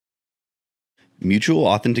Mutual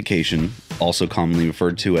authentication, also commonly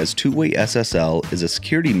referred to as Two-Way SSL, is a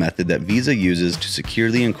security method that Visa uses to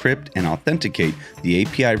securely encrypt and authenticate the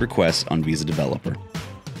API requests on Visa Developer.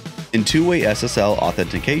 In Two-Way SSL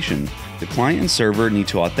authentication, the client and server need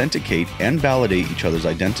to authenticate and validate each other's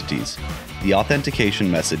identities. The authentication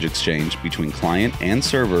message exchange between client and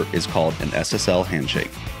server is called an SSL handshake.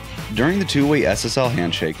 During the Two-Way SSL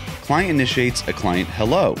handshake, client initiates a client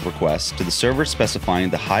hello request to the server specifying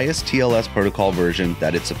the highest TLS protocol version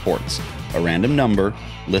that it supports, a random number,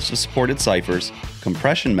 list of supported ciphers,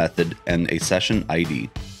 compression method, and a session ID.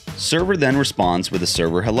 Server then responds with a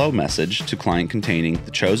server hello message to client containing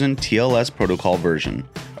the chosen TLS protocol version,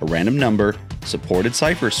 a random number, supported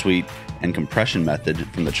cipher suite, and compression method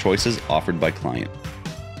from the choices offered by client.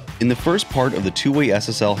 In the first part of the Two-Way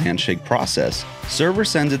SSL handshake process, server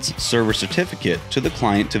sends its server certificate to the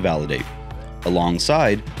client to validate.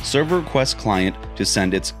 Alongside, server requests client to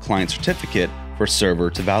send its client certificate for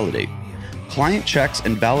server to validate. Client checks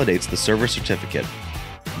and validates the server certificate.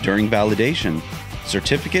 During validation,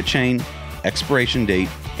 certificate chain, expiration date,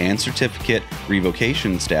 and certificate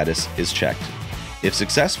revocation status is checked. If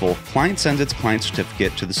successful, client sends its client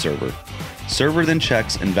certificate to the server. Server then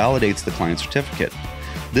checks and validates the client certificate.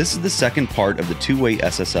 This is the second part of the Two-Way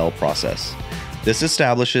SSL process. This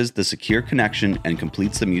establishes the secure connection and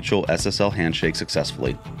completes the mutual SSL handshake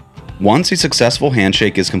successfully. Once a successful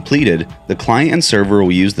handshake is completed, the client and server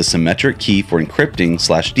will use the symmetric key for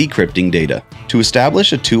encrypting/decrypting data. To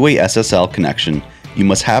establish a Two-Way SSL connection, you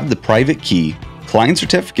must have the private key, client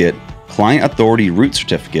certificate, client authority root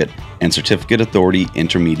certificate, and certificate authority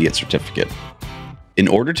intermediate certificate. In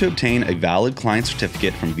order to obtain a valid client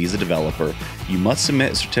certificate from Visa Developer, you must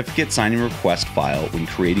submit a certificate signing request file when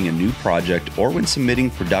creating a new project or when submitting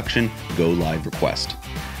production go-live request.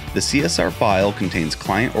 The CSR file contains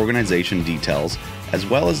client organization details as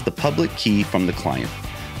well as the public key from the client.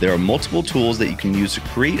 There are multiple tools that you can use to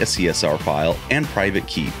create a CSR file and private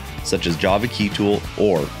key, such as Java Key Tool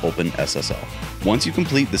or OpenSSL. Once you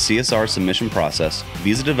complete the CSR submission process,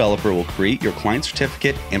 Visa Developer will create your client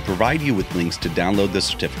certificate and provide you with links to download the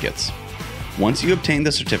certificates. Once you obtain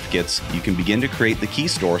the certificates, you can begin to create the key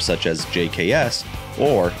store such as JKS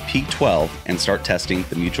or P12 and start testing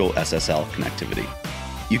the mutual SSL connectivity.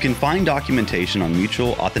 You can find documentation on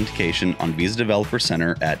mutual authentication on Visa Developer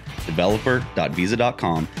Center at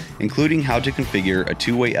developer.visa.com, including how to configure a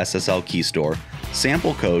Two-Way SSL key store,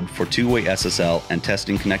 sample code for Two-Way SSL, and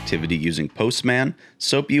testing connectivity using Postman,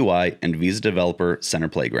 SOAP UI, and Visa Developer Center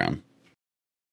Playground.